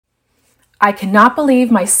I cannot believe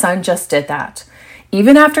my son just did that.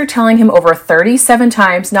 Even after telling him over 37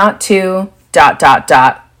 times not to ...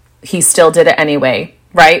 he still did it anyway,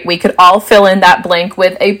 right? We could all fill in that blank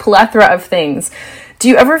with a plethora of things. Do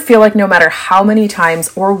you ever feel like no matter how many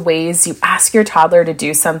times or ways you ask your toddler to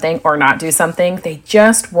do something or not do something, they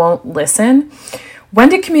just won't listen? When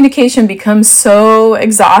did communication become so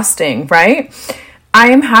exhausting, right? I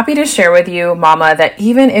am happy to share with you, Mama, that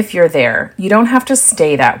even if you're there, you don't have to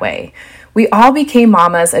stay that way. We all became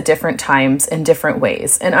mamas at different times in different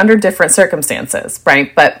ways and under different circumstances,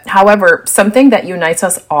 right? But however, something that unites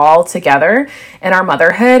us all together in our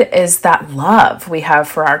motherhood is that love we have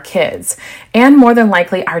for our kids, and more than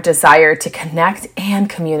likely our desire to connect and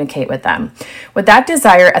communicate with them. With that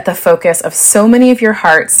desire at the focus of so many of your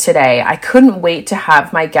hearts today, I couldn't wait to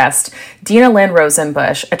have my guest, Dinalynn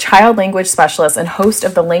Rosenbush, a child language specialist and host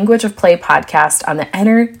of the Language of Play podcast on the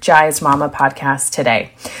Energized Mama podcast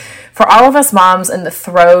today. For all of us moms in the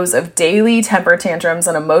throes of daily temper tantrums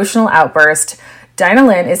and emotional outbursts,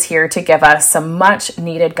 Dinalynn is here to give us some much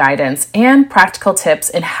needed guidance and practical tips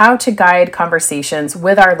in how to guide conversations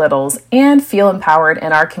with our littles and feel empowered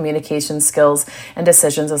in our communication skills and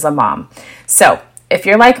decisions as a mom. So, if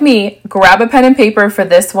you're like me, grab a pen and paper for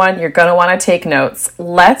this one. You're going to want to take notes.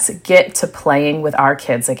 Let's get to playing with our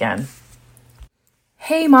kids again.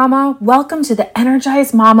 Hey Mama, welcome to the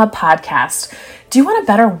Energized Mama podcast. Do you want a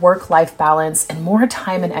better work-life balance and more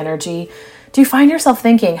time and energy? Do you find yourself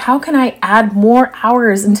thinking, how can I add more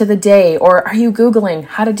hours into the day? Or are you Googling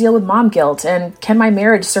how to deal with mom guilt and can my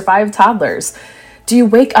marriage survive toddlers? Do you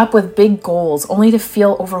wake up with big goals only to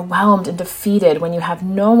feel overwhelmed and defeated when you have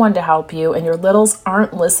no one to help you and your littles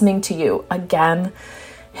aren't listening to you again?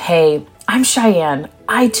 Hey, I'm Cheyenne.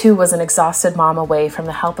 I too was an exhausted mom away from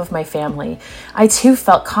the help of my family. I too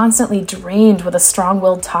felt constantly drained with a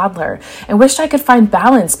strong-willed toddler and wished I could find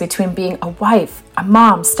balance between being a wife, a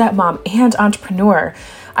mom, stepmom, and entrepreneur.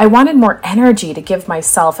 I wanted more energy to give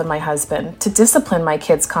myself and my husband, to discipline my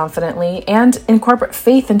kids confidently, and incorporate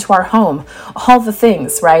faith into our home. All the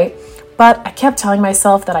things, right? But I kept telling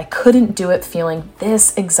myself that I couldn't do it feeling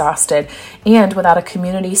this exhausted and without a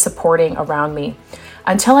community supporting around me.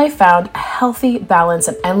 Until I found a healthy balance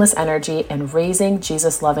and endless energy in raising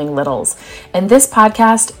Jesus-loving littles. In this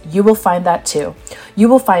podcast, you will find that too. You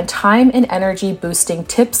will find time and energy boosting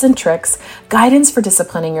tips and tricks, guidance for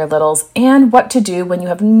disciplining your littles, and what to do when you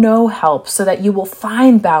have no help so that you will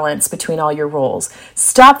find balance between all your roles.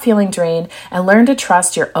 Stop feeling drained and learn to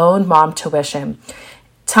trust your own mom tuition.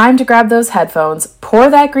 Time to grab those headphones, pour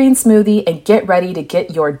that green smoothie, and get ready to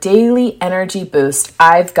get your daily energy boost.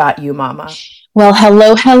 I've got you, Mama. Well,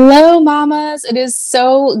 hello, mamas. It is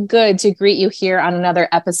so good to greet you here on another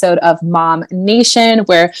episode of Mom Nation,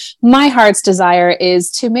 where my heart's desire is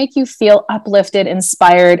to make you feel uplifted,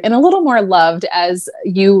 inspired, and a little more loved as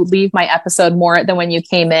you leave my episode more than when you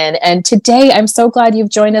came in. And today, I'm so glad you've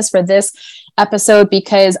joined us for this episode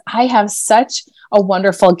because I have such a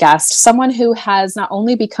wonderful guest, someone who has not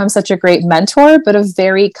only become such a great mentor, but a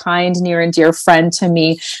very kind, near and dear friend to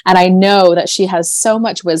me. And I know that she has so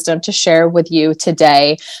much wisdom to share with you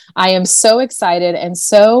today. I am so excited and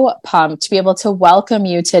so pumped to be able to welcome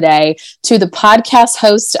you today to the podcast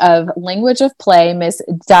host of Language of Play, Miss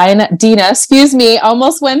Dinalynn.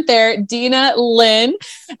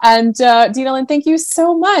 And Dinalynn, thank you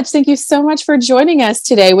so much. Thank you so much for joining us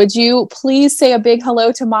today. Would you please say a big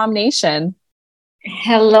hello to Mom Nation?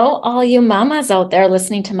 Hello, all you mamas out there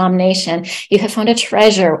listening to Mom Nation. You have found a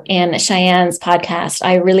treasure in Cheyenne's podcast.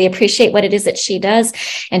 I really appreciate what it is that she does.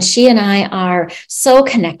 And she and I are so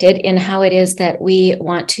connected in how it is that we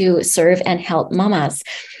want to serve and help mamas.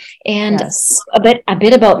 And yes. a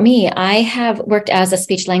bit about me. I have worked as a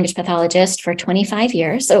speech language pathologist for 25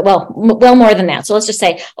 years. So, well, more than that. So let's just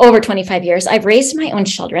say over 25 years. I've raised my own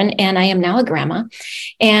children and I am now a grandma.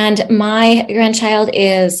 And my grandchild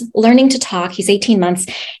is learning to talk. He's 18 months.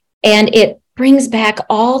 And it brings back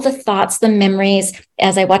all the thoughts, the memories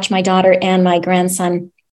as I watch my daughter and my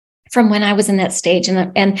grandson from when I was in that stage.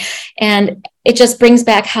 And it just brings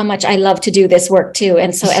back how much I love to do this work too.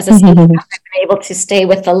 And so as a speaker, I've been able to stay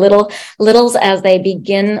with the littles as they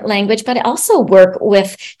begin language, but I also work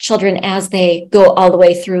with children as they go all the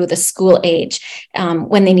way through the school age,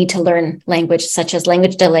 when they need to learn language, such as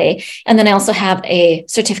language delay. And then I also have a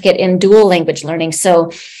certificate in dual language learning.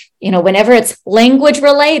 So whenever it's language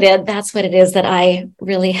related, that's what it is that I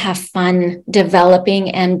really have fun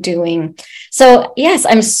developing and doing. So yes,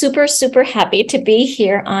 I'm super, super happy to be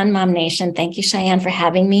here on Mom Nation. Thank you, Cheyenne, for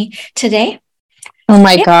having me today. Oh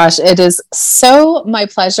my gosh, it is so my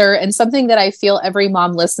pleasure. And something that I feel every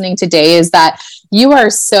mom listening today is that You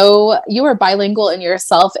are bilingual in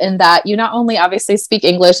yourself in that you not only obviously speak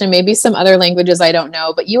English and maybe some other languages I don't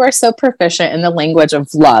know, but you are so proficient in the language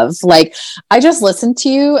of love. Like, I just listen to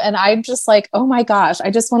you and I'm just like, oh my gosh,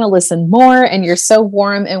 I just want to listen more. And you're so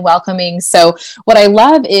warm and welcoming. So what I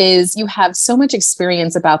love is you have so much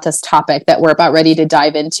experience about this topic that we're about ready to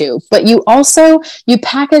dive into, but you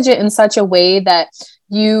package it in such a way that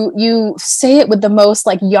you say it with the most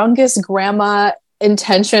like youngest grandma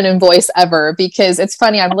intention and voice ever, because it's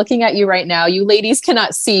funny, I'm looking at you right now, you ladies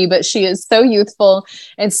cannot see, but she is so youthful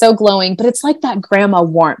and so glowing, but it's like that grandma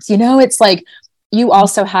warmth, it's like you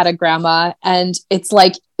also had a grandma, and it's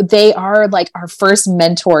like they are like our first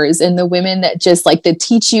mentors, and the women that just like that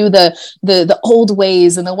teach you the old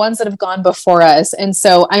ways and the ones that have gone before us. And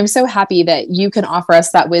so I'm so happy that you can offer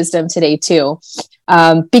us that wisdom today too.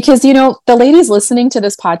 Because, the ladies listening to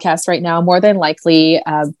this podcast right now, more than likely,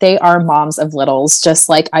 they are moms of littles, just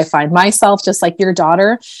like I find myself, just like your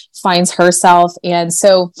daughter finds herself. And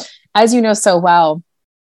so, as you know so well,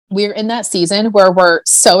 we're in that season where we're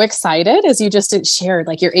so excited, as you just shared,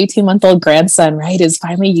 like your 18-month-old grandson, right, is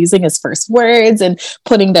finally using his first words and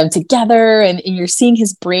putting them together. And you're seeing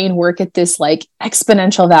his brain work at this like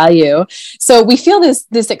exponential value. So we feel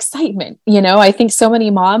this excitement, I think so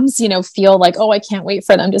many moms, feel like, oh, I can't wait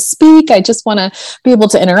for them to speak. I just want to be able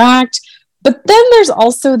to interact. But then there's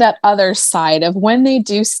also that other side of when they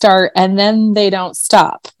do start and then they don't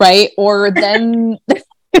stop, right? Or then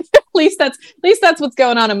at least that's what's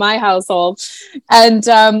going on in my household. And,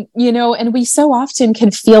 and we so often can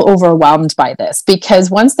feel overwhelmed by this, because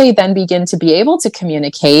once they then begin to be able to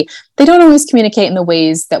communicate, they don't always communicate in the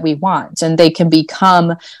ways that we want. And they can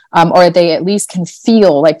become, or they at least can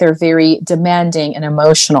feel like they're very demanding and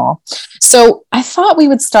emotional. So I thought we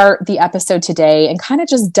would start the episode today and kind of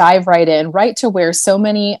just dive right in, right to where so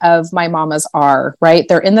many of my mamas are, right?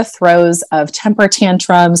 They're in the throes of temper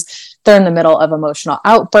tantrums. They're in the middle of emotional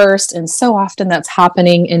outburst. And so often that's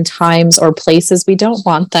happening in times or places we don't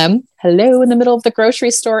want them. Hello, in the middle of the grocery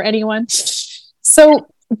store, anyone? So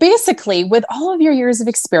basically, with all of your years of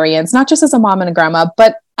experience, not just as a mom and a grandma,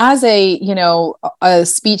 but as a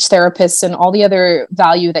speech therapist and all the other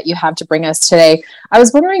value that you have to bring us today, I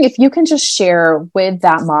was wondering if you can just share with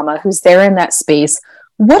that mama who's there in that space,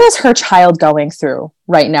 what is her child going through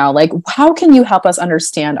right now? Like, how can you help us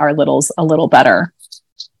understand our littles a little better?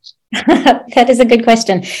 That is a good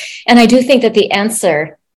question. And I do think that the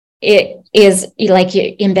answer is like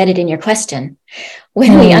embedded in your question.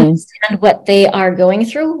 When we understand what they are going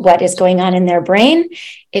through, what is going on in their brain,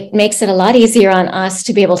 it makes it a lot easier on us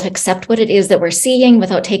to be able to accept what it is that we're seeing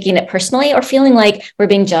without taking it personally or feeling like we're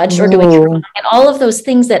being judged or doing it wrong, and all of those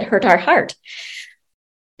things that hurt our heart.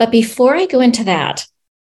 But before I go into that,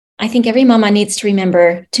 I think every mama needs to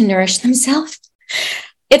remember to nourish themselves.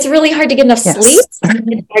 It's really hard to get enough sleep. It's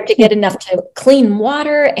hard to get enough to clean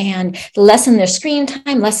water and lessen their screen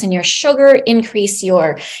time, lessen your sugar, increase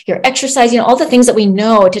your exercise, all the things that we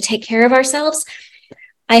know to take care of ourselves.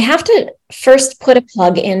 I have to first put a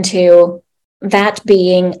plug into that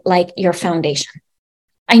being like your foundation.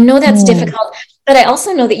 I know that's difficult, but I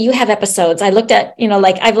also know that you have episodes. I looked at,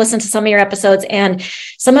 like I've listened to some of your episodes, and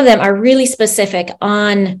some of them are really specific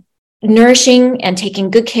on nourishing and taking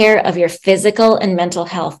good care of your physical and mental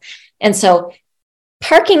health. And so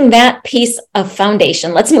parking that piece of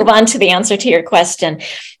foundation, let's move on to the answer to your question.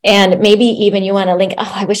 And maybe even you want to link,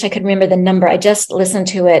 I wish I could remember the number. I just listened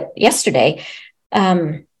to it yesterday.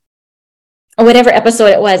 Or whatever episode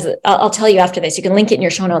it was, I'll tell you after this. You can link it in your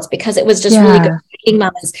show notes, because it was just really good for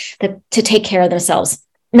mamas to take care of themselves.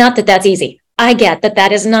 Not that that's easy. I get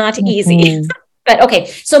that is not easy. But okay,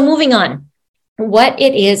 so moving on. What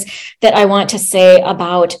it is that I want to say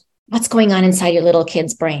about what's going on inside your little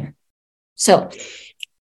kid's brain. So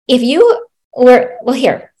if you were,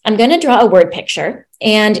 here, I'm going to draw a word picture.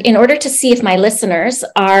 And in order to see if my listeners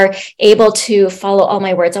are able to follow all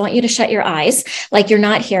my words, I want you to shut your eyes like you're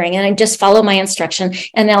not hearing, and just follow my instruction,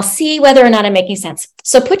 and I'll see whether or not I'm making sense.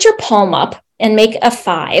 So put your palm up and make a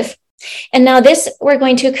 5. And now we're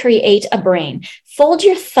going to create a brain. Fold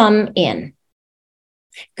your thumb in.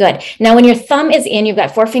 Good. Now, when your thumb is in, you've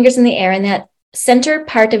got 4 fingers in the air, and that center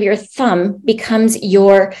part of your thumb becomes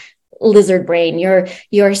your lizard brain,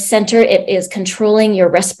 your center. It is controlling your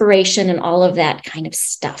respiration and all of that kind of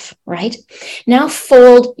stuff, right? Now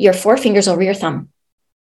fold your 4 fingers over your thumb.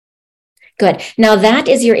 Good. Now that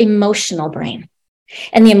is your emotional brain.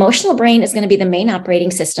 And the emotional brain is going to be the main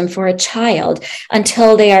operating system for a child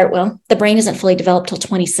until they are, the brain isn't fully developed till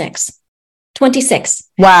 26.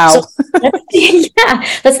 Wow. So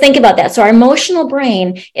let's think about that. So our emotional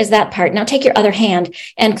brain is that part. Now take your other hand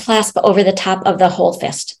and clasp over the top of the whole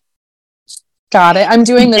fist. Got it. I'm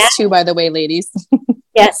doing this too, by the way, ladies.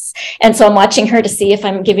 Yes. And so I'm watching her to see if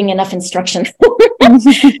I'm giving enough instruction. So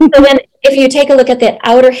then if you take a look at that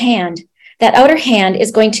outer hand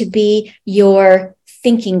is going to be your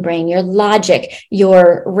thinking brain, your logic,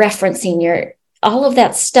 your referencing, your all of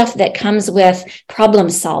that stuff that comes with problem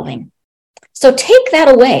solving. So take that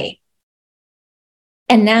away.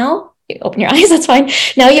 And now, open your eyes, that's fine.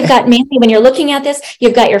 Now you've got mainly, when you're looking at this,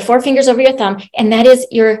 you've got your 4 fingers over your thumb, and that is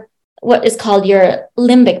what is called your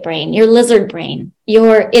limbic brain, your lizard brain.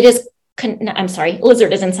 Lizard is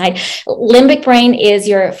inside. Limbic brain is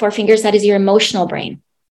your 4 fingers, that is your emotional brain.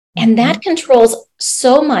 And that controls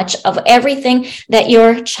so much of everything that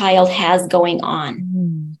your child has going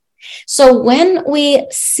on. So when we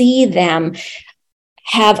see them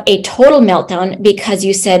have a total meltdown because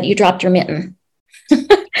you said you dropped your mitten,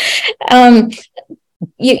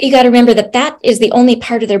 you got to remember that is the only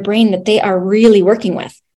part of their brain that they are really working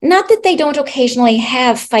with. Not that they don't occasionally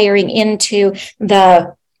have firing into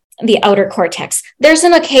the outer cortex. There's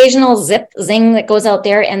an occasional zip, zing that goes out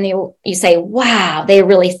there, and you say, wow, they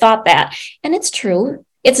really thought that. And it's true.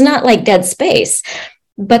 It's not like dead space,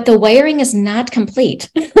 but the wiring is not complete.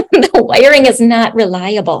 The wiring is not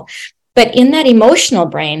reliable. But in that emotional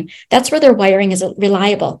brain, that's where their wiring is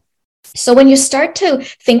reliable. So when you start to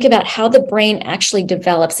think about how the brain actually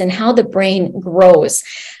develops and how the brain grows,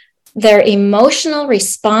 their emotional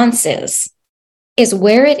responses is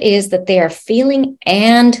where it is that they are feeling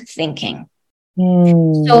and thinking.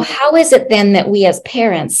 So how is it then that we as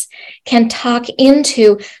parents can talk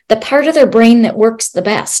into the part of their brain that works the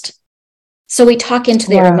best? So we talk into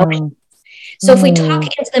their emotions. So if we talk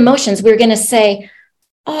into the emotions, we're going to say,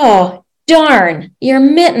 oh, darn, your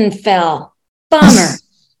mitten fell. Bummer.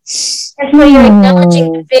 And so you're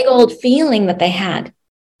acknowledging the big old feeling that they had.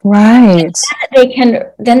 Right.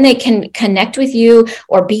 They can connect with you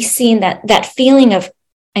or be seen. That feeling of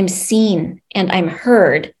I'm seen and I'm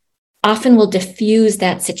heard often will diffuse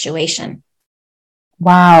that situation.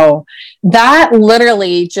 Wow. That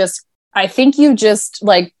literally I think you just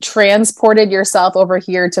like transported yourself over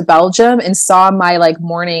here to Belgium and saw my like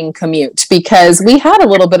morning commute, because we had a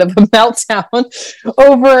little bit of a meltdown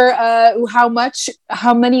over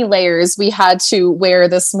how many layers we had to wear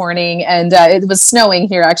this morning. And it was snowing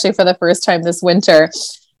here actually for the first time this winter.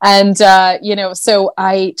 And, so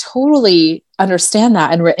I totally understand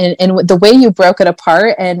that. And the way you broke it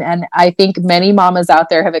apart. And I think many mamas out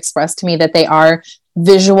there have expressed to me that they are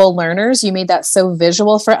visual learners. You made that so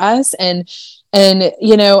visual for us. And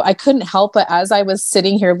I couldn't help but as I was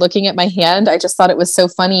sitting here looking at my hand, I just thought it was so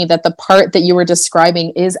funny that the part that you were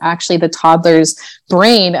describing is actually the toddler's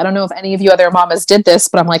brain. I don't know if any of you other mamas did this,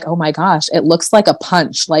 but I'm like, oh my gosh, it looks like a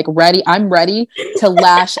punch, like I'm ready to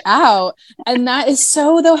lash out. And that is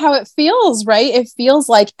so though how it feels, right? It feels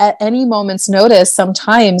like at any moment's notice,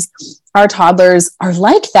 sometimes our toddlers are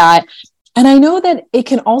like that. And I know that it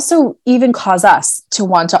can also even cause us to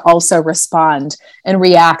want to also respond and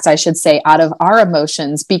react, I should say, out of our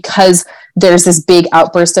emotions, because there's this big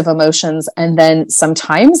outburst of emotions. And then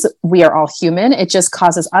sometimes we are all human. It just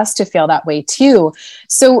causes us to feel that way too.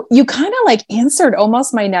 So you kind of like answered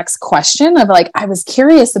almost my next question of like, I was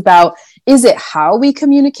curious about, is it how we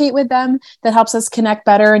communicate with them that helps us connect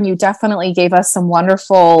better? And you definitely gave us some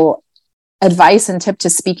wonderful advice and tip to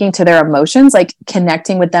speaking to their emotions, like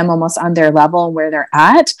connecting with them almost on their level and where they're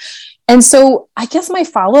at. And so I guess my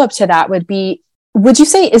follow-up to that would be, would you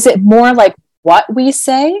say, is it more like what we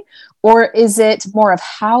say, or is it more of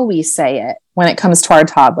how we say it when it comes to our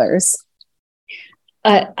toddlers?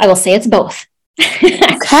 I will say it's both.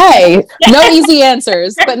 Okay. No easy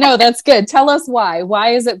answers, but no, that's good. Tell us why.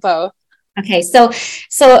 Why is it both? Okay. So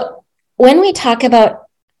when we talk about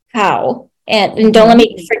how, and don't let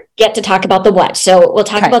me forget to talk about the what. So we'll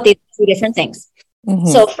talk about these two different things.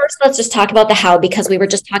 So first, let's just talk about the how, because we were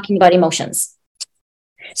just talking about emotions.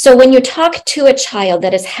 So when you talk to a child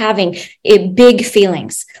that is having big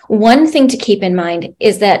feelings, one thing to keep in mind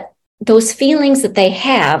is that those feelings that they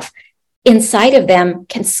have inside of them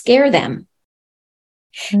can scare them.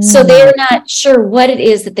 So they're not sure what it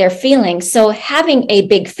is that they're feeling. So having a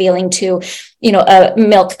big feeling to, a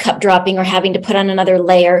milk cup dropping, or having to put on another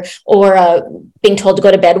layer, or being told to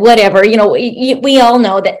go to bed, whatever, we all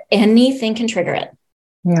know that anything can trigger it.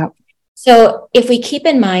 Yeah. So if we keep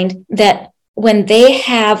in mind that when they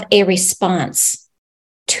have a response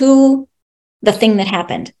to the thing that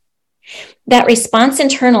happened, that response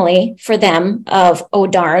internally for them of, oh,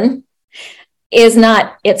 darn, it's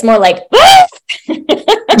more like,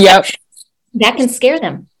 yep. That can scare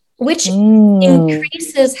them, which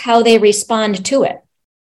increases how they respond to it.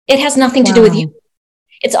 It has nothing to do with you.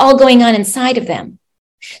 It's all going on inside of them.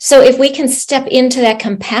 So if we can step into that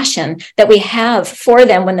compassion that we have for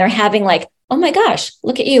them when they're having like, oh my gosh,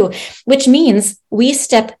 look at you, which means we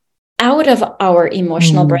step out of our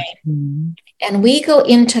emotional brain and we go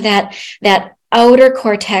into that outer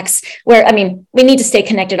cortex where, I mean, we need to stay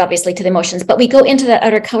connected obviously to the emotions, but we go into that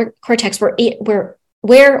outer cortex where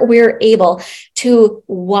we're able to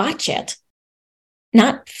watch it,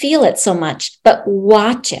 not feel it so much, but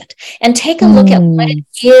watch it and take a look at what it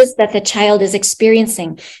is that the child is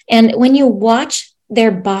experiencing. And when you watch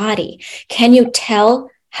their body, can you tell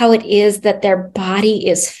how it is that their body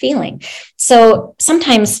is feeling? So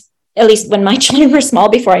sometimes, at least when my children were small,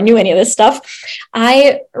 before I knew any of this stuff,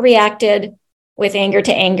 I reacted with anger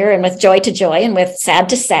to anger and with joy to joy and with sad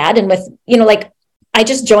to sad and with, like I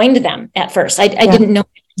just joined them at first. I didn't know.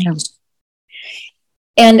 Yeah.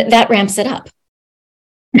 And that ramps it up.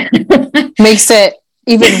 Makes it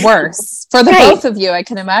even worse for the both of you, I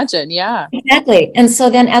can imagine. Yeah, exactly. And so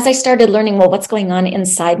then as I started learning, well, what's going on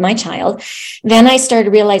inside my child, then I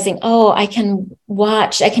started realizing, I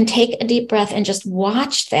can take a deep breath and just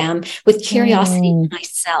watch them with curiosity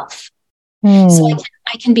myself. So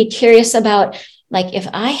I can be curious about, like, if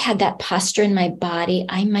I had that posture in my body,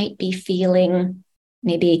 I might be feeling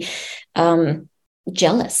maybe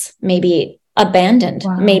jealous, maybe abandoned,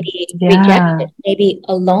 maybe rejected, maybe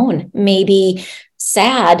alone, maybe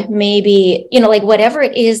sad, maybe, like whatever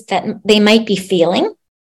it is that they might be feeling,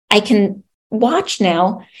 I can watch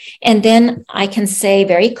now. And then I can say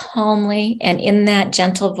very calmly and in that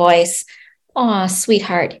gentle voice, "Oh,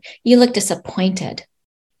 sweetheart, you look disappointed."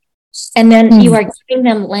 And then you are giving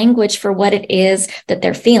them language for what it is that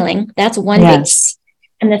they're feeling. That's one big thing.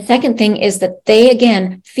 And the second thing is that they,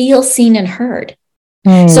 again, feel seen and heard.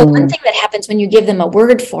 So one thing that happens when you give them a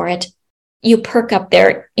word for it, you perk up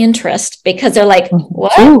their interest because they're like,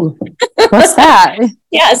 what? Ooh, what's that?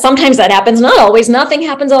 Yeah, sometimes that happens. Not always. Nothing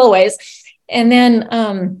happens always. And then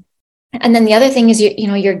the other thing is,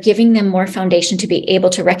 you're giving them more foundation to be able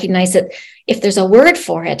to recognize that if there's a word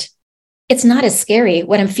for it, it's not as scary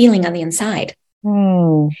what I'm feeling on the inside.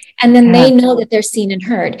 And then they know that they're seen and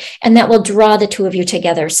heard, and that will draw the two of you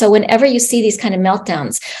together. So whenever you see these kind of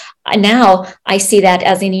meltdowns, now I see that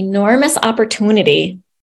as an enormous opportunity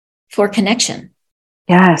for connection.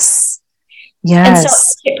 Yes. And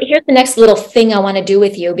so here's the next little thing I want to do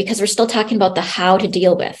with you, because we're still talking about the how to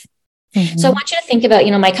deal with. So I want you to think about,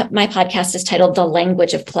 my podcast is titled The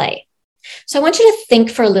Language of Play. So I want you to think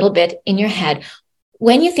for a little bit in your head,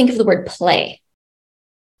 when you think of the word play,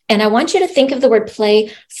 and I want you to think of the word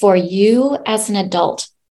play for you as an adult.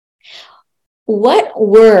 What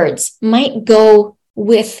words might go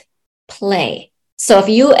with play? So if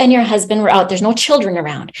you and your husband were out, there's no children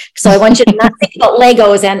around. So I want you to not think about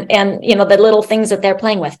Legos and the little things that they're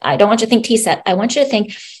playing with. I don't want you to think tea set. I want you to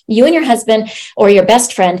think you and your husband or your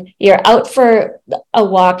best friend, you're out for a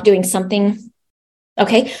walk doing something.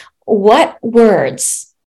 Okay. What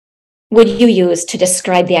words would you use to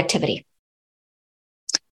describe the activity?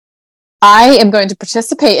 I am going to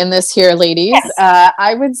participate in this here, ladies. Yes.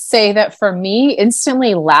 I would say that for me,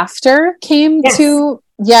 instantly laughter came to,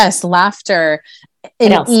 laughter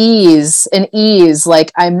and ease.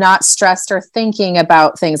 Like I'm not stressed or thinking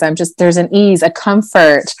about things. there's an ease, a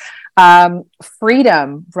comfort,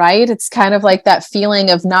 freedom, right? It's kind of like that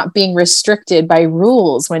feeling of not being restricted by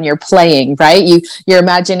rules when you're playing, right? Your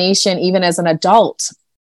imagination, even as an adult.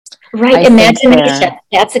 Right. Imagination.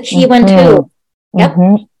 That's a key one too. Yep.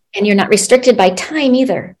 And you're not restricted by time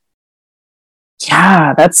either.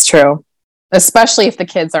 Yeah, that's true. Especially if the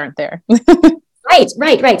kids aren't there.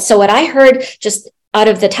 Right. So what I heard just out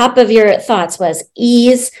of the top of your thoughts was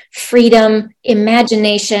ease, freedom,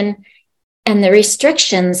 imagination, and the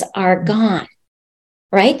restrictions are gone.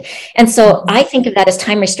 Right. And so I think of that as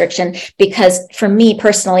time restriction, because for me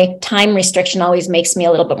personally, time restriction always makes me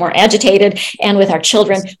a little bit more agitated. And with our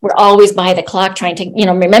children, we're always by the clock trying to,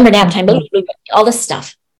 remember nap time, all this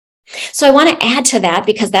stuff. So I want to add to that,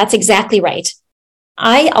 because that's exactly right.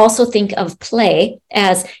 I also think of play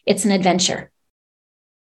as it's an adventure.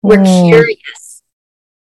 We're curious.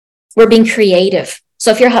 We're being creative.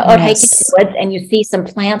 So if you're out hiking in the woods and you see some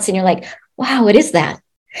plants and you're like, wow, what is that?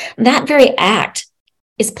 That very act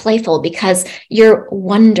is playful because you're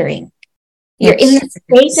wondering. You're in the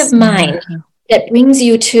state of mind that brings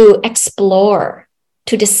you to explore,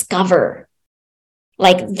 to discover.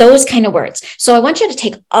 Like those kind of words. So I want you to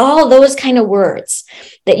take all those kind of words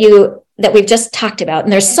that we've just talked about.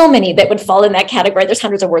 And there's so many that would fall in that category. There's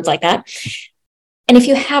hundreds of words like that. And if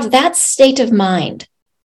you have that state of mind,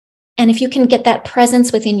 and if you can get that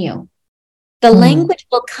presence within you, the language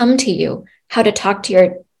will come to you how to talk to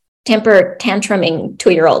your temper tantruming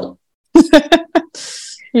 2-year-old.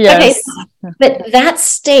 Yes. Okay, but that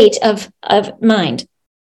state of mind,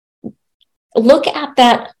 look at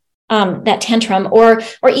that tantrum, or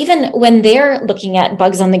even when they're looking at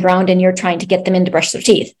bugs on the ground and you're trying to get them in to brush their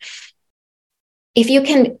teeth. If you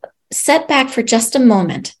can set back for just a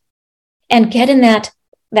moment and get in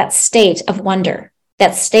that state of wonder,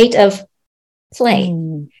 that state of play,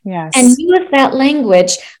 yes, and use that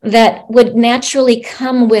language that would naturally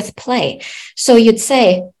come with play. So you'd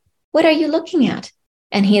say, "What are you looking at?"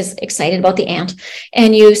 And he's excited about the ant.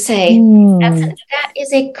 And you say, that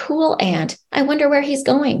is a cool ant. I wonder where he's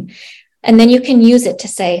going. And then you can use it to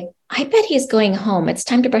say, "I bet he's going home. It's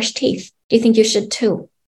time to brush teeth. Do you think you should too?"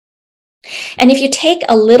 And if you take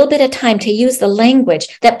a little bit of time to use the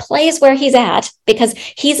language that plays where he's at, because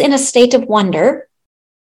he's in a state of wonder,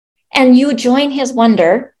 and you join his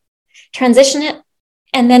wonder, transition it,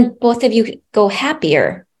 and then both of you go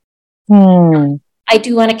happier. I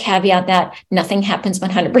do want to caveat that nothing happens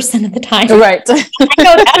 100% of the time. Right. I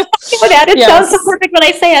know that. It sounds so perfect when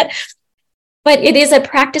I say it. But it is a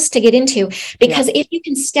practice to get into, because if you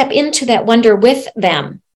can step into that wonder with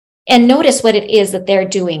them and notice what it is that they're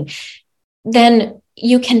doing, then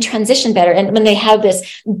you can transition better. And when they have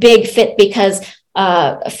this big fit because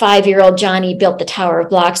 5-year-old Johnny built the Tower of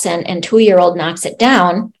Blocks and 2-year-old knocks it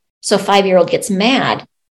down, so 5-year-old gets mad,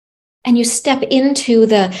 and you step into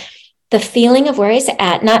the feeling of where he's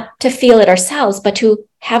at, not to feel it ourselves, but to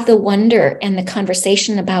have the wonder and the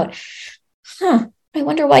conversation about, I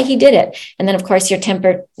wonder why he did it. And then, of course, your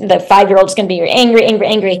temper, the 5-year-old's going to be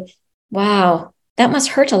angry. Wow, that must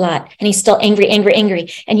hurt a lot. And he's still angry.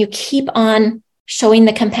 And you keep on showing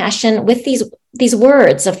the compassion with these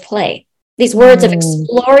words of play, these words of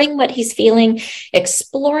exploring what he's feeling,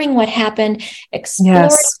 exploring what happened, exploring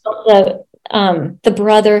the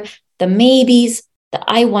brother, the maybes, the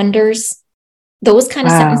I wonders, those kind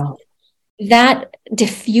of sentences. That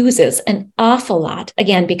diffuses an awful lot,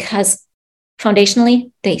 again, because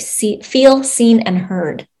foundationally they feel, seen, and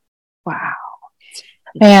heard. Wow.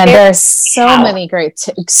 Man, there's so many great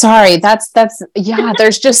sorry, that's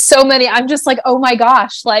there's just so many. I'm just like, oh my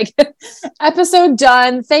gosh, like episode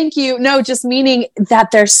done. Thank you. No, just meaning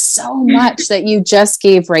that there's so much that you just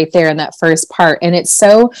gave right there in that first part. And it's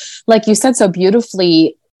so, like you said so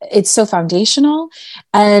beautifully, it's so foundational.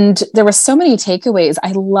 And there were so many takeaways.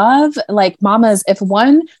 I love, like, mamas, if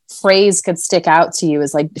one phrase could stick out to you,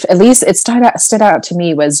 is like, at least it stood out to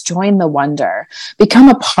me, was join the wonder, become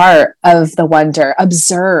a part of the wonder,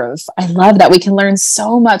 observe. I love that we can learn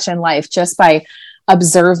so much in life just by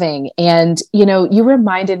observing. And, you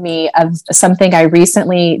reminded me of something I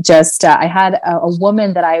recently just, I had a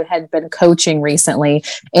woman that I had been coaching recently,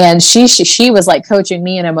 and she was like coaching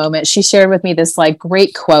me in a moment. She shared with me this like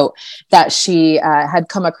great quote that she had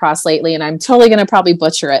come across lately, and I'm totally going to probably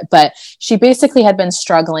butcher it, but she basically had been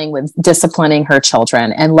struggling with disciplining her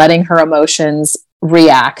children and letting her emotions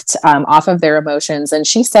react off of their emotions. And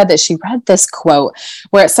she said that she read this quote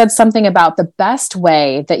where it said something about the best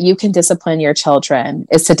way that you can discipline your children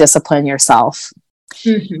is to discipline yourself.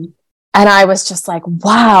 And I was just like,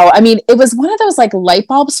 wow. I mean, it was one of those like light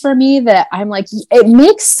bulbs for me that I'm like, it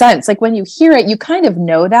makes sense. Like when you hear it, you kind of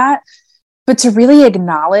know that, but to really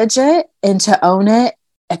acknowledge it and to own it,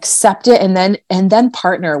 accept it, and then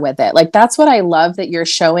partner with it. Like, that's what I love that you're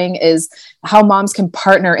showing, is how moms can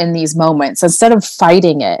partner in these moments instead of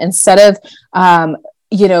fighting it, instead of,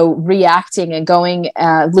 reacting and going,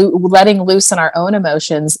 letting loose on our own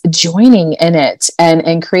emotions, joining in it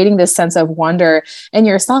and creating this sense of wonder in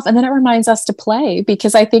yourself. And then it reminds us to play,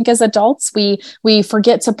 because I think as adults, we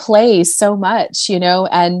forget to play so much,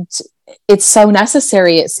 and it's so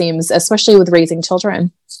necessary, it seems, especially with raising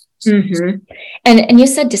children. And you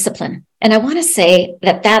said discipline. And I want to say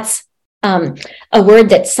that that's a word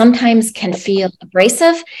that sometimes can feel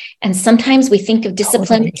abrasive. And sometimes we think of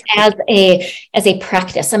discipline as a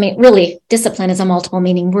practice. I mean, really, discipline is a multiple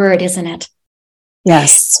meaning word, isn't it?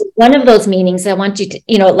 Yes. One of those meanings I want you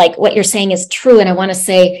to, like what you're saying is true. And I want to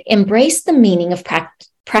say, embrace the meaning of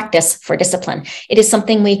practice for discipline. It is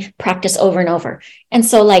something we practice over and over. And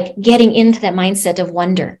so, like, getting into that mindset of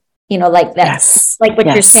wonder, like that, like what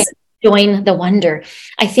you're saying, join the wonder.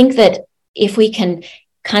 I think that if we can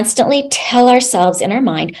constantly tell ourselves in our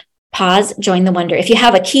mind, pause, join the wonder. If you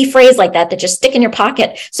have a key phrase like that just stick in your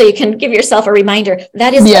pocket so you can give yourself a reminder,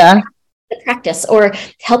 that is the practice, or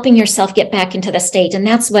helping yourself get back into the state. And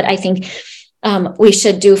that's what I think we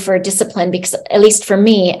should do for discipline, because at least for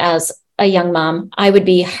me as a young mom, I would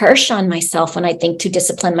be harsh on myself when I think to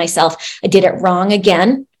discipline myself. I did it wrong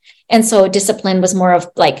again. And so discipline was more of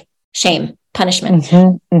like shame, punishment.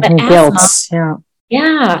 But guilt.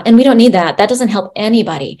 Yeah. And we don't need that. That doesn't help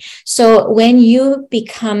anybody. So when you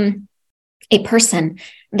become a person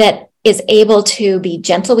that is able to be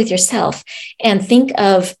gentle with yourself and think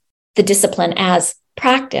of the discipline as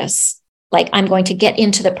practice, like I'm going to get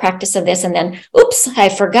into the practice of this and then, oops, I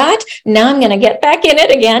forgot. Now I'm going to get back in it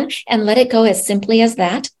again and let it go as simply as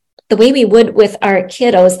that. The way we would with our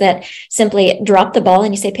kiddos that simply drop the ball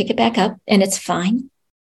and you say, pick it back up and it's fine.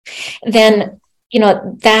 Then,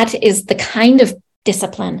 that is the kind of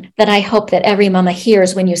discipline that I hope that every mama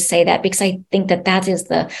hears when you say that, because I think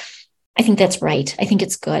I think that's right. I think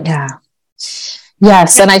it's good. Yeah.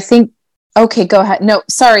 Yes. And I think, okay, go ahead. No,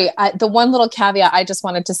 sorry. The one little caveat I just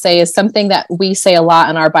wanted to say is something that we say a lot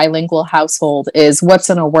in our bilingual household is what's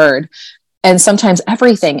in a word. And sometimes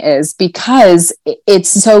everything is, because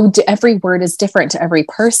every word is different to every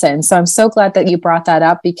person. So I'm so glad that you brought that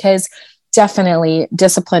up, because definitely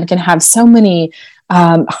discipline can have so many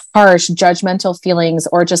harsh, judgmental feelings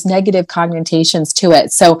or just negative connotations to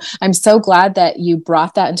it. So I'm so glad that you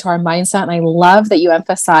brought that into our mindset. And I love that you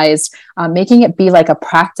emphasized making it be like a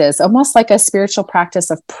practice, almost like a spiritual practice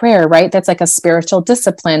of prayer, right? That's like a spiritual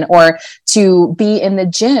discipline, or to be in the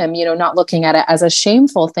gym, not looking at it as a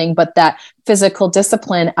shameful thing, but that physical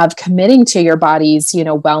discipline of committing to your body's,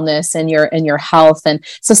 wellness and your health. And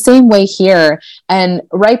so same way here. And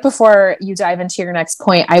right before you dive into your next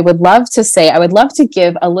point, I would love to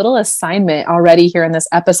give a little assignment already here in this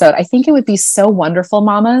episode. I think it would be so wonderful,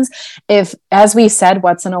 mamas, if, as we said,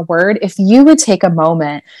 what's in a word, if you would take a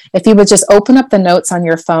moment, if you would just open up the notes on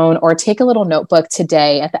your phone or take a little notebook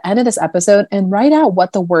today at the end of this episode and write out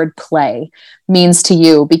what the word play means to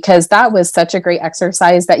you, because that was such a great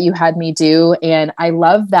exercise that you had me do. And I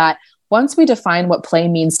love that once we define what play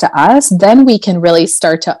means to us, then we can really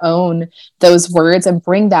start to own those words and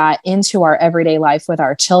bring that into our everyday life with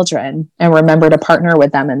our children, and remember to partner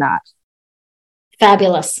with them in that.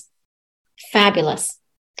 Fabulous. Fabulous.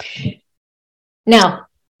 Now,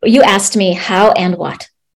 you asked me how and what.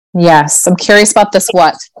 Yes, I'm curious about this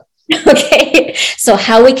what. Okay, so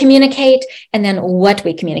how we communicate and then what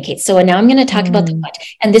we communicate. So now I'm going to talk about the what,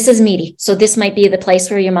 and this is meaty. So this might be the place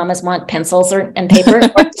where your mamas want pencils and paper. Or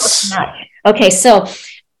not. Okay, so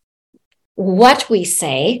what we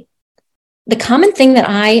say, the common thing that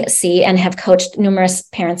I see and have coached numerous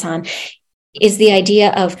parents on is the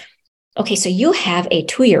idea of, okay, so you have a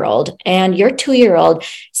 2-year-old and your 2-year-old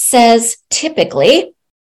says typically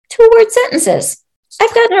 2-word sentences.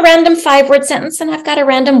 I've got a random 5-word sentence and I've got a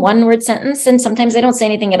random 1-word sentence. And sometimes they don't say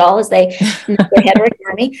anything at all as they nod their head or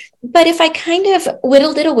ignore me. But if I kind of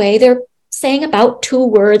whittled it away, they're saying about 2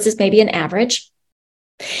 words is maybe an average.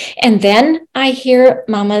 And then I hear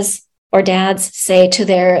mamas or dads say to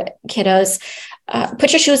their kiddos,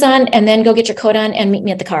 put your shoes on and then go get your coat on and meet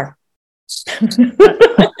me at the car.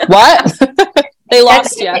 What? They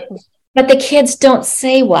lost you. But the kids don't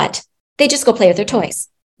say what. They just go play with their toys.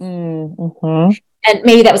 Mm-hmm. And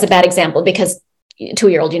maybe that was a bad example because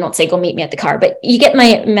 2-year-old, you don't say, go meet me at the car, but you get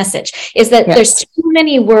my message is that there's too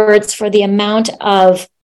many words for the amount of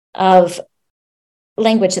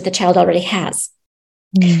language that the child already has.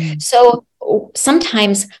 So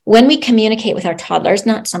sometimes when we communicate with our toddlers,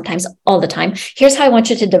 not sometimes, all the time, here's how I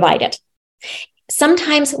want you to divide it.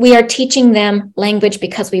 Sometimes we are teaching them language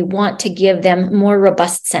because we want to give them more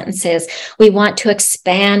robust sentences. We want to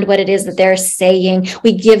expand what it is that they're saying.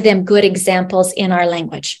 We give them good examples in our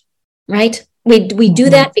language, right? We do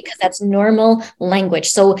that because that's normal language.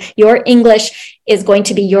 So your English is going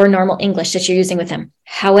to be your normal English that you're using with them.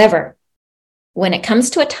 However, when it comes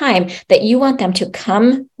to a time that you want them to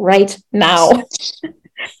come right now,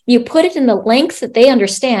 you put it in the length that they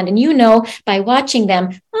understand. And by watching them,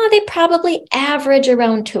 they probably average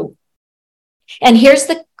around 2. And here's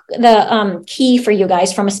the key for you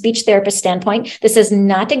guys from a speech therapist standpoint. This is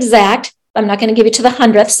not exact. I'm not going to give it to the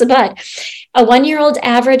hundredths, but a 1-year-old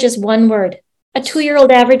average is 1 word. A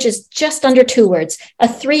 2-year-old average is just under 2 words. A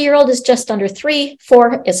 3-year-old is just under 3.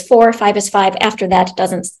 4 is 4. 5 is 5. After that, it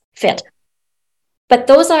doesn't fit. But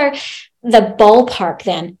those are the ballpark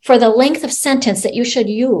then for the length of sentence that you should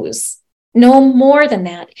use. No more than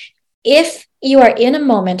that. If you are in a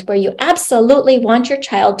moment where you absolutely want your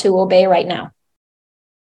child to obey right now,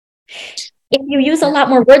 if you use a lot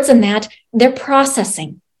more words than that, they're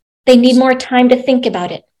processing. They need more time to think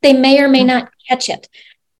about it. They may or may not catch it.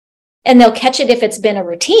 And they'll catch it if it's been a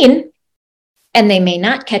routine, and they may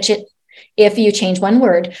not catch it if you change 1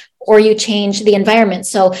 word or you change the environment.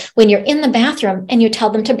 So when you're in the bathroom and you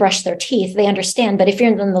tell them to brush their teeth, they understand. But if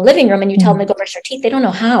you're in the living room and you tell them to go brush their teeth, they don't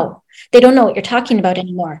know how. They don't know what you're talking about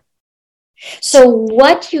anymore. So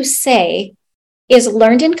what you say is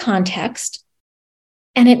learned in context,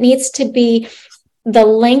 and it needs to be the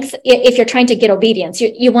length, if you're trying to get obedience,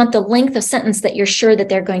 you want the length of sentence that you're sure that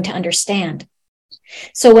they're going to understand.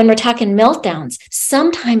 So when we're talking meltdowns,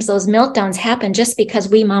 sometimes those meltdowns happen just because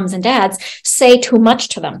we moms and dads say too much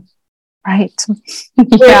to them. Right.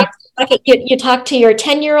 Yeah. You talk to your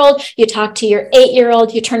 10-year-old, you talk to your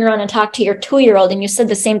 8-year-old, you turn around and talk to your 2-year-old, and you said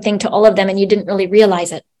the same thing to all of them and you didn't really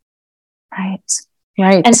realize it. Right.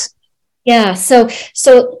 Right. And yeah. So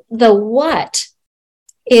the what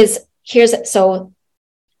is, here's how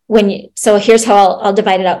I'll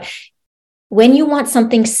divide it out. When you want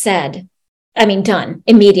something done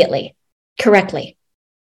immediately, correctly,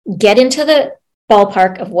 get into the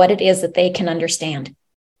ballpark of what it is that they can understand,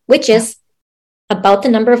 which is about the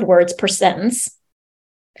number of words per sentence.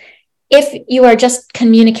 If you are just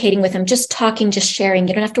communicating with them, just talking, just sharing,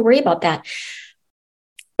 you don't have to worry about that.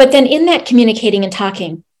 But then in that communicating and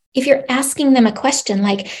talking, if you're asking them a question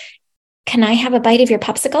like, can I have a bite of your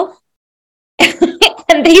popsicle?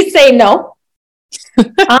 And they say no.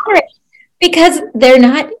 All right. Because they're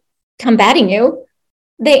not combating you.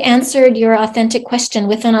 They answered your authentic question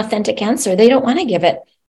with an authentic answer. They don't want to give it.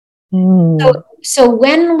 So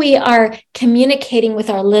when we are communicating with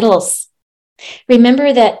our littles,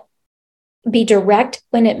 remember that be direct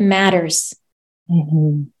when it matters.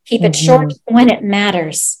 Keep it short when it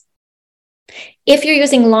matters. If you're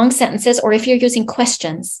using long sentences or if you're using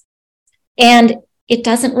questions and it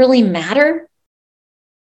doesn't really matter,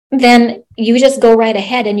 then you just go right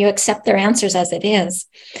ahead and you accept their answers as it is.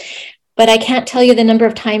 But I can't tell you the number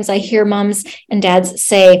of times I hear moms and dads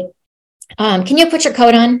say, can you put your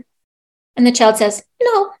coat on? And the child says,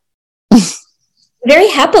 no. Very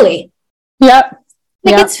happily. Yep.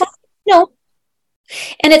 It's fine. No.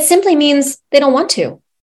 And it simply means they don't want to.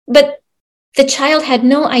 But the child had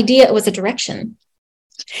no idea it was a direction.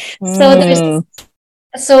 So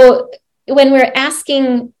when we're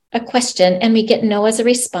asking a question and we get no as a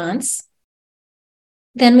response,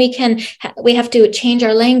 then we have to change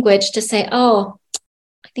our language to say, oh,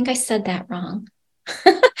 I think I said that wrong.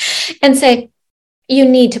 And say, you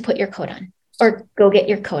need to put your coat on or go get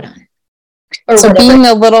your coat on. Or so whatever. Being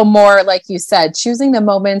a little more, like you said, choosing the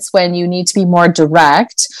moments when you need to be more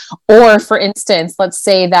direct, or for instance, let's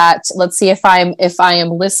see if I am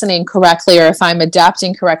listening correctly, or if I'm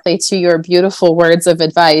adapting correctly to your beautiful words of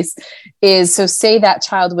advice so say that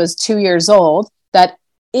child was 2 years old, that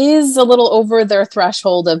is a little over their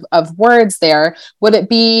threshold of words there. Would it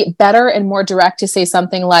be better and more direct to say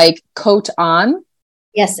something like coat on?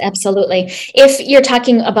 Yes, absolutely. If you're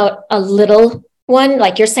talking about a little one,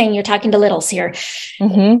 like you're saying, you're talking to littles here.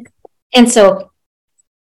 And so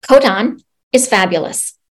coat on is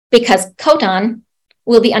fabulous because coat on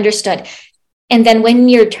will be understood. And then when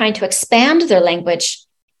you're trying to expand their language,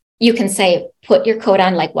 you can say, put your coat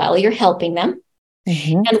on, like while you're helping them.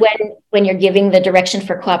 And when you're giving the direction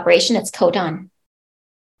for cooperation, it's coat on.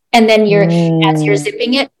 And then as you're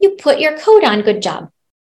zipping it, you put your coat on. Good job.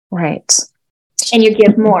 Right. And you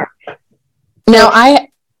give more. Now,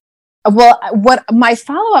 what my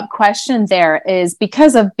follow-up question there is,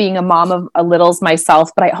 because of being a mom of littles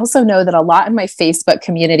myself, but I also know that a lot in my Facebook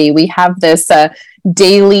community, we have this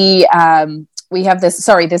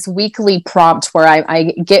this weekly prompt where I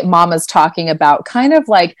get mamas talking about kind of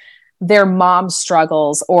like their mom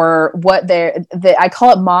struggles, or what I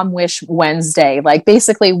call it Mom Wish Wednesday. Like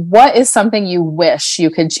basically, what is something you wish you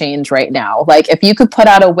could change right now? Like if you could put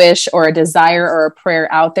out a wish or a desire or a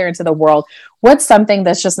prayer out there into the world, what's something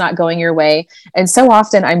that's just not going your way? And so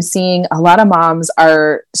often I'm seeing a lot of moms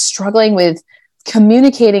are struggling with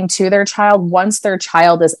communicating to their child once their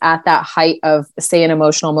child is at that height of, say, an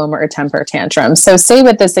emotional moment or temper tantrum. So say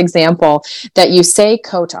with this example that you say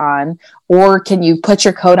coat on, or can you put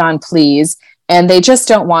your coat on, please? And they just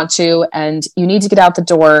don't want to, and you need to get out the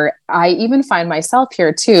door. I even find myself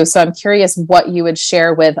here too. So I'm curious what you would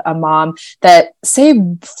share with a mom that, say,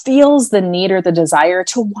 feels the need or the desire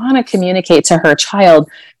to want to communicate to her child,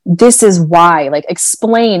 this is why, like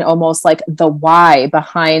explain almost like the why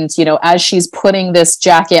behind, as she's putting this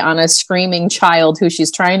jacket on a screaming child who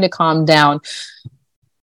she's trying to calm down.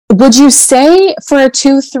 Would you say for a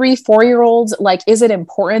 2, 3, 4-year-old, like, is it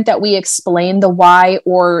important that we explain the why,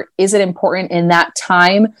 or is it important in that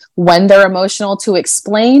time when they're emotional to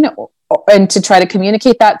explain and to try to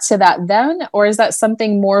communicate that to then? Or is that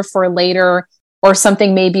something more for later, or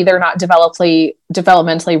something maybe they're not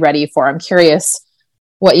developmentally ready for? I'm curious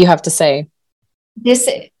what you have to say. This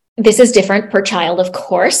is different per child, of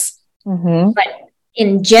course, but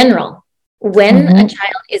in general, when a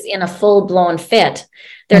child is in a full-blown fit,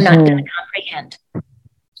 they're not going to comprehend.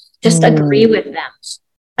 Just agree with them.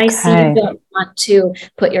 I see you don't want to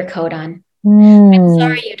put your coat on. I'm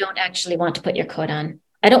sorry you don't actually want to put your coat on.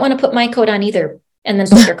 I don't want to put my coat on either. And then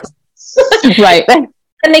put your coat on. Right.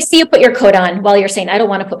 And they see you put your coat on while you're saying, I don't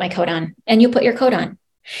want to put my coat on. And you put your coat on.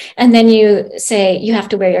 And then you say, you have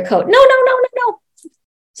to wear your coat. No.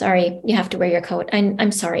 Sorry, you have to wear your coat.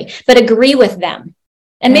 I'm sorry. But agree with them.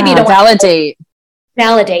 And maybe you don't validate.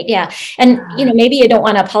 Yeah. And, maybe you don't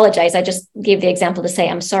want to apologize. I just gave the example to say,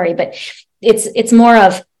 I'm sorry, but it's more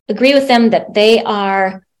of agree with them that they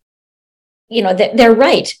are, that they're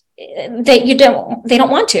right. They don't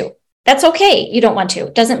want to. That's okay. You don't want to.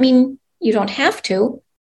 Doesn't mean you don't have to.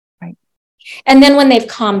 Right. And then when they've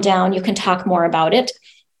calmed down, you can talk more about it.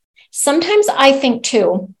 Sometimes I think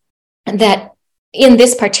too, that in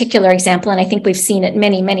this particular example, and I think we've seen it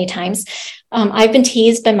many, many times, I've been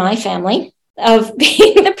teased by my family of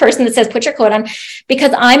being the person that says, put your coat on,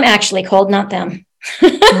 because I'm actually cold, not them.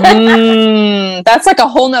 That's like a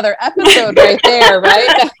whole nother episode right there,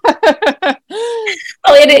 right?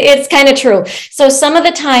 Well, it's kind of true. So some of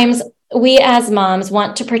the times we as moms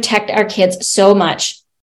want to protect our kids so much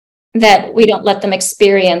that we don't let them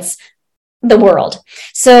experience the world.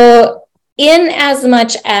 So in as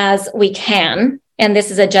much as we can, and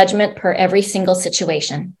this is a judgment per every single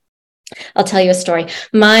situation. I'll tell you a story.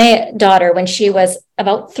 My daughter, when she was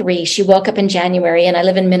about 3, she woke up in January, and I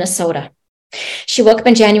live in Minnesota. She woke up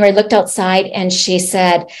in January, looked outside, and she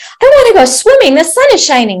said, I want to go swimming. The sun is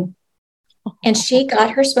shining. And she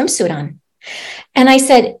got her swimsuit on. And I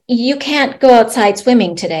said, you can't go outside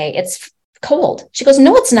swimming today. It's cold. She goes,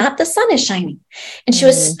 no, it's not. The sun is shining. And she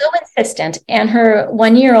was so insistent. And her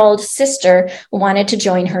 1-year-old sister wanted to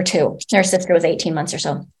join her too. Her sister was 18 months or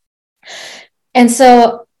so. And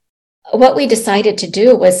so what we decided to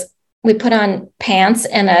do was we put on pants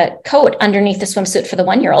and a coat underneath the swimsuit for the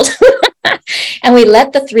 1-year-old. And we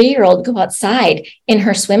let the 3-year-old go outside in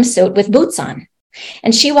her swimsuit with boots on.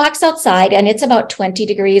 And she walks outside, and it's about 20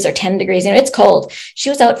 degrees or 10 degrees. It's cold. She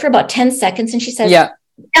was out for about 10 seconds, and she says,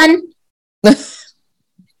 done.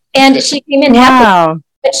 And she came in happy,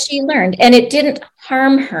 but she learned, and it didn't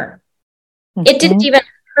harm her. It didn't even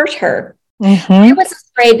hurt her. I was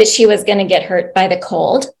afraid that she was going to get hurt by the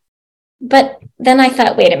cold. But then I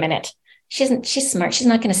thought, wait a minute. She's smart. She's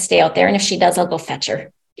not going to stay out there. And if she does, I'll go fetch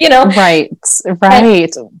her. Right.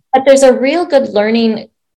 But there's a real good learning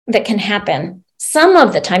that can happen some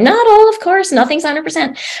of the time. Not all, of course. Nothing's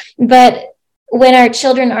 100%. But when our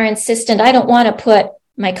children are insistent, I don't want to put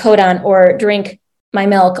my coat on or drink my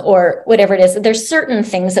milk or whatever it is, there's certain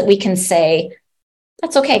things that we can say,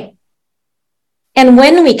 that's okay. And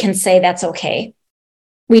when we can say that's okay,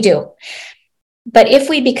 we do. But if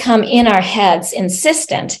we become in our heads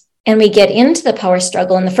insistent and we get into the power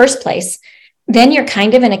struggle in the first place, then you're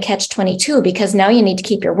kind of in a catch-22 because now you need to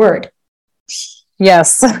keep your word.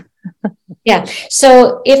 Yes. Yeah.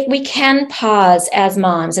 So if we can pause as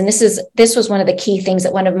moms, and this was one of the key things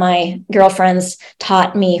that one of my girlfriends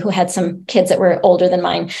taught me who had some kids that were older than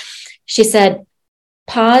mine. She said,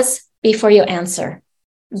 pause before you answer.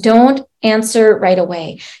 Don't answer right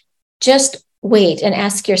away. Just wait and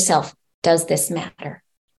ask yourself, does this matter?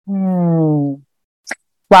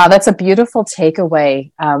 Wow, that's a beautiful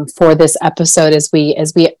takeaway for this episode as we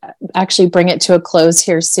actually bring it to a close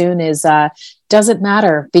here soon is does it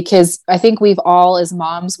matter? Because I think we've all, as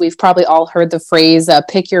moms, we've probably all heard the phrase,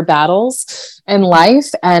 pick your battles in life.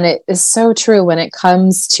 And it is so true when it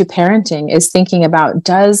comes to parenting, is thinking about,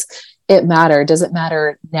 does it matter? Does it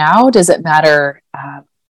matter now? Does it matter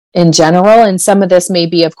in general? And some of this may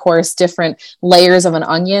be, of course, different layers of an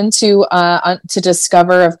onion to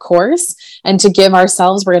discover, of course, and to give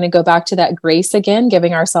ourselves, we're going to go back to that grace again,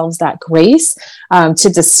 giving ourselves that grace to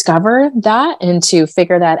discover that and to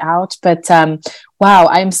figure that out. But wow,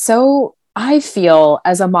 I feel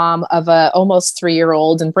as a mom of a almost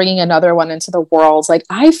 3-year-old and bringing another one into the world, like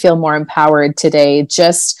I feel more empowered today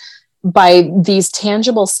just by these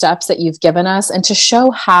tangible steps that you've given us, and to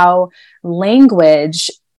show how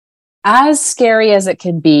language, as scary as it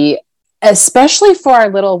can be, especially for our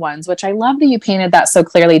little ones, which I love that you painted that so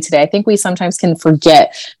clearly today. I think we sometimes can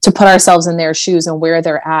forget to put ourselves in their shoes and where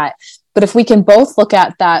they're at. But if we can both look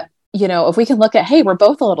at that, if we can look at, hey, we're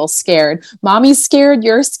both a little scared. Mommy's scared,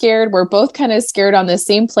 you're scared. We're both kind of scared on the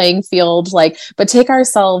same playing field, but take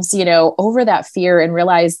ourselves, over that fear and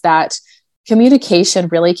realize that communication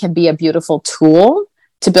really can be a beautiful tool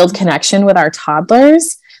to build connection with our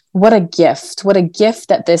toddlers. What a gift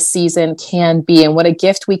that this season can be, and what a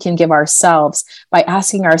gift we can give ourselves by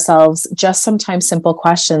asking ourselves just sometimes simple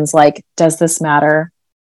questions like, does this matter?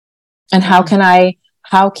 And how can I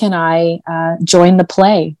join the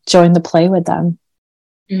play with them?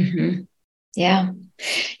 Mm-hmm. Yeah.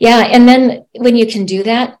 And then when you can do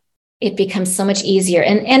that, it becomes so much easier.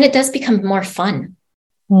 And it does become more fun.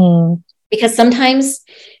 Because sometimes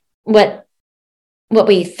what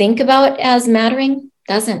we think about as mattering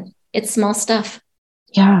doesn't. It's small stuff.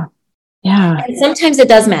 Yeah. And sometimes it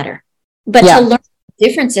does matter. But to learn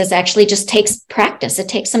differences actually just takes practice. It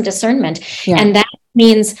takes some discernment. Yeah. And that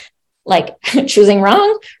means like choosing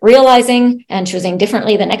wrong, realizing, and choosing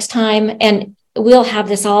differently the next time. And we'll have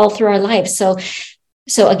this all through our lives. So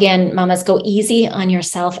again, mamas, go easy on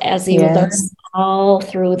yourself as you learn all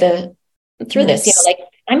through this. Like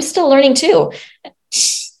I'm still learning too.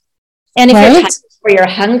 And if you're tired or you're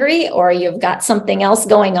hungry or you've got something else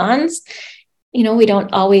going on, we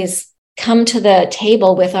don't always come to the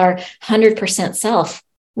table with our 100% self.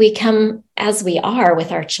 We come as we are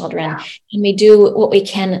with our children, and we do what we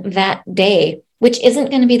can that day, which isn't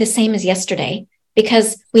going to be the same as yesterday,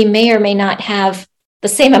 because we may or may not have the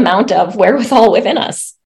same amount of wherewithal within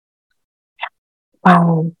us.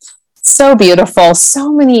 Wow. So beautiful.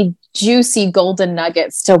 So many juicy golden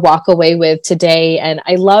nuggets to walk away with today. And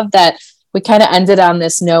I love that we kind of ended on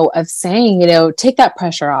this note of saying, take that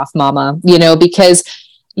pressure off, mama, because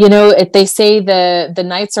if they say the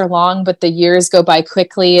nights are long, but the years go by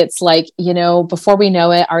quickly. It's like, before we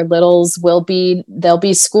know it, our littles they'll be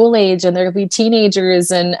school age and they'll be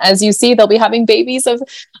teenagers. And as you see, they'll be having babies of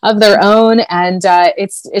their own. And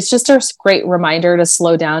it's just a great reminder to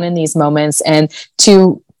slow down in these moments and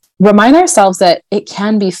to remind ourselves that it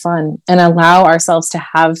can be fun and allow ourselves to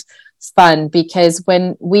have fun, because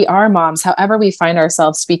when we are moms, however we find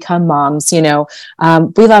ourselves to become moms, we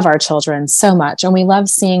love our children so much and we love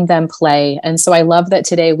seeing them play. And so I love that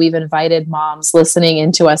today we've invited moms listening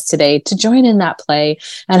into us today to join in that play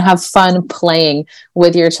and have fun playing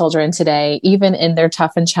with your children today, even in their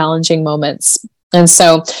tough and challenging moments. And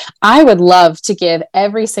so I would love to give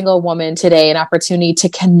every single woman today an opportunity to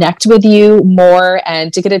connect with you more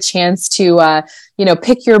and to get a chance to,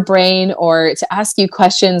 pick your brain or to ask you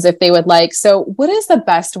questions if they would like. So what is the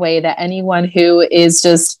best way that anyone who is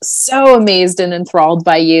just so amazed and enthralled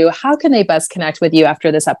by you, how can they best connect with you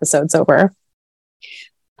after this episode's over?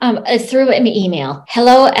 Through an email,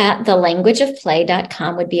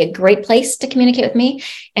 hello@thelanguageofplay.com would be a great place to communicate with me.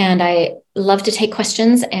 And I love to take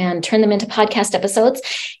questions and turn them into podcast episodes.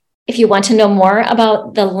 If you want to know more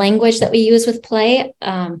about the language that we use with play,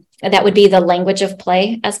 that would be The Language of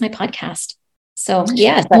Play as my podcast. So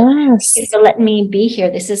thanks for letting me be here.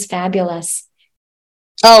 This is fabulous.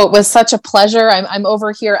 Oh, it was such a pleasure. I'm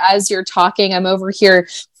over here as you're talking. I'm over here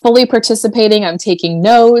fully participating. I'm taking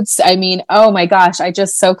notes. I mean, oh my gosh, I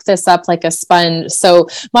just soaked this up like a sponge. So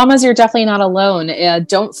mamas, you're definitely not alone.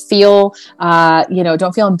 Don't feel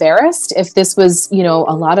embarrassed if this was, a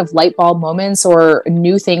lot of light bulb moments or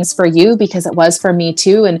new things for you, because it was for me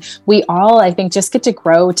too. And we all, I think, just get to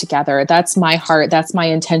grow together. That's my heart. That's my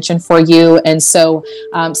intention for you. And so,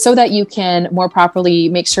 so that you can more properly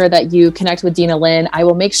make sure that you connect with Dinalynn, I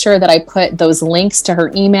will make sure that I put those links to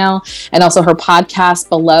her email and also her podcast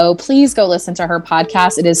below. Please go listen to her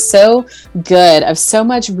podcast. It is so good, of so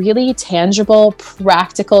much really tangible,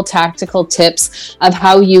 practical, tactical tips of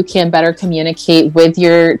how you can better communicate with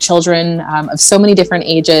your children of so many different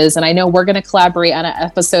ages. And I know we're going to collaborate on an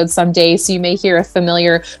episode someday, so you may hear a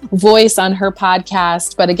familiar voice on her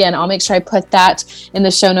podcast. But again, I'll make sure I put that in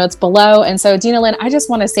the show notes below. And so Dinalynn, I just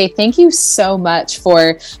want to say thank you so much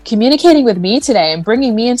for communicating with me today and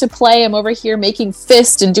bringing me into play. I'm over here making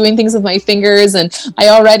fists and doing things with my fingers, and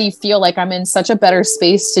I already feel like I'm in such a better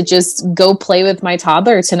space to just go play with my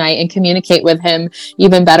toddler tonight and communicate with him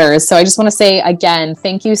even better. So I just want to say again,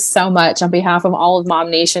 thank you so much on behalf of all of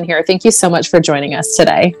Mom Nation here. Thank you so much for joining us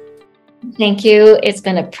today. Thank you. It's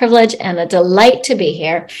been a privilege and a delight to be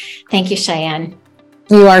here. Thank you, Cheyenne.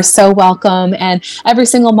 You are so welcome. And every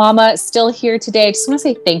single mama still here today, I just want to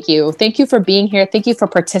say thank you. Thank you for being here. Thank you for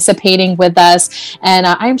participating with us. And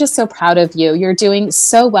I'm just so proud of you. You're doing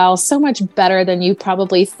so well, so much better than you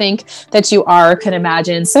probably think that you are, can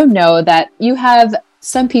imagine. So know that you have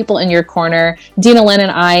some people in your corner, Dinalynn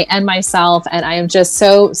and I and myself. And I am just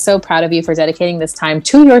so, so proud of you for dedicating this time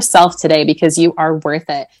to yourself today, because you are worth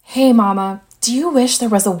it. Hey, mama. Do you wish there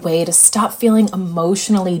was a way to stop feeling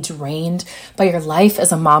emotionally drained by your life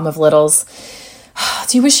as a mom of littles?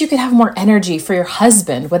 Do you wish you could have more energy for your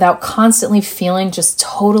husband without constantly feeling just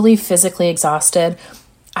totally physically exhausted?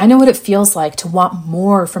 I know what it feels like to want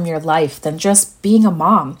more from your life than just being a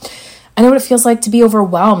mom. I know what it feels like to be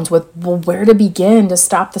overwhelmed with, where to begin to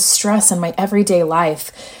stop the stress in my everyday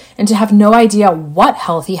life, and to have no idea what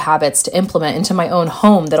healthy habits to implement into my own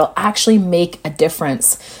home that'll actually make a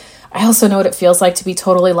difference. I also know what it feels like to be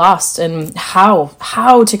totally lost and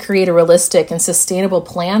how to create a realistic and sustainable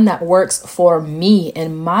plan that works for me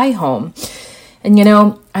in my home. And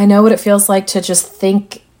I know what it feels like to just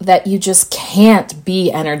think that you just can't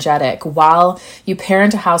be energetic while you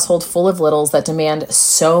parent a household full of littles that demand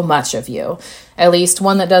so much of you. At least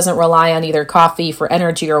one that doesn't rely on either coffee for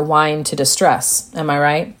energy or wine to distress. Am I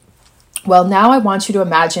right? Well, now I want you to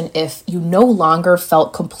imagine if you no longer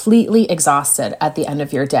felt completely exhausted at the end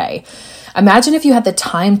of your day. Imagine if you had the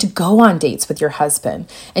time to go on dates with your husband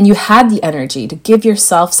and you had the energy to give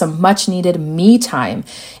yourself some much needed me time.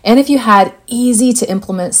 And if you had easy to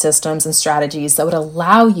implement systems and strategies that would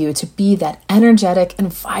allow you to be that energetic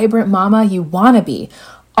and vibrant mama you want to be,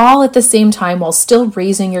 all at the same time while still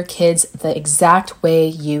raising your kids the exact way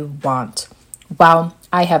you want. Wow.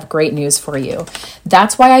 I have great news for you.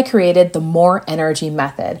 That's why I created the More Energy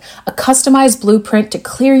Method, a customized blueprint to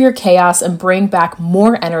clear your chaos and bring back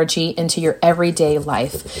more energy into your everyday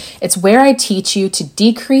life. It's where I teach you to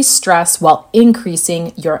decrease stress while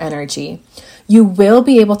increasing your energy. You will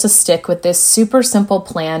be able to stick with this super simple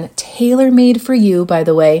plan, tailor-made for you, by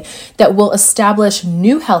the way, that will establish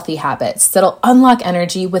new healthy habits that'll unlock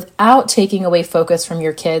energy without taking away focus from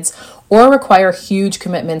your kids or require huge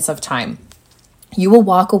commitments of time. You will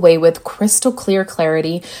walk away with crystal clear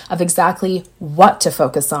clarity of exactly what to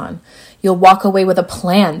focus on. You'll walk away with a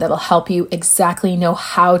plan that'll help you exactly know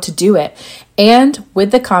how to do it, and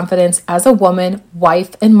with the confidence as a woman,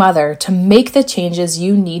 wife, and mother to make the changes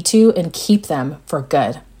you need to and keep them for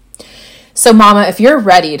good. So mama, if you're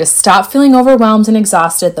ready to stop feeling overwhelmed and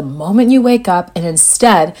exhausted the moment you wake up and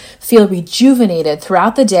instead feel rejuvenated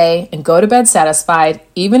throughout the day and go to bed satisfied,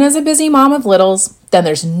 even as a busy mom of littles, then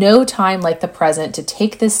there's no time like the present to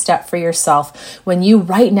take this step for yourself when you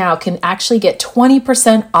right now can actually get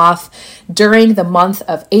 20% off during the month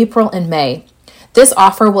of April and May. This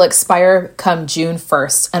offer will expire come June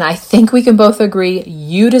 1st, and I think we can both agree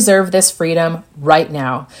you deserve this freedom right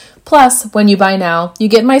now. Plus, when you buy now, you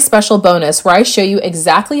get my special bonus where I show you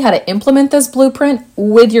exactly how to implement this blueprint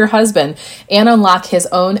with your husband and unlock his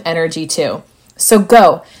own energy too. So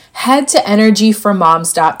go, head to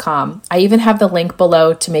energyformoms.com. I even have the link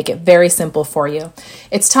below to make it very simple for you.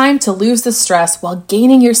 It's time to lose the stress while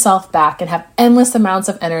gaining yourself back and have endless amounts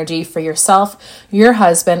of energy for yourself, your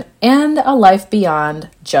husband, and a life beyond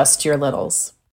just your littles.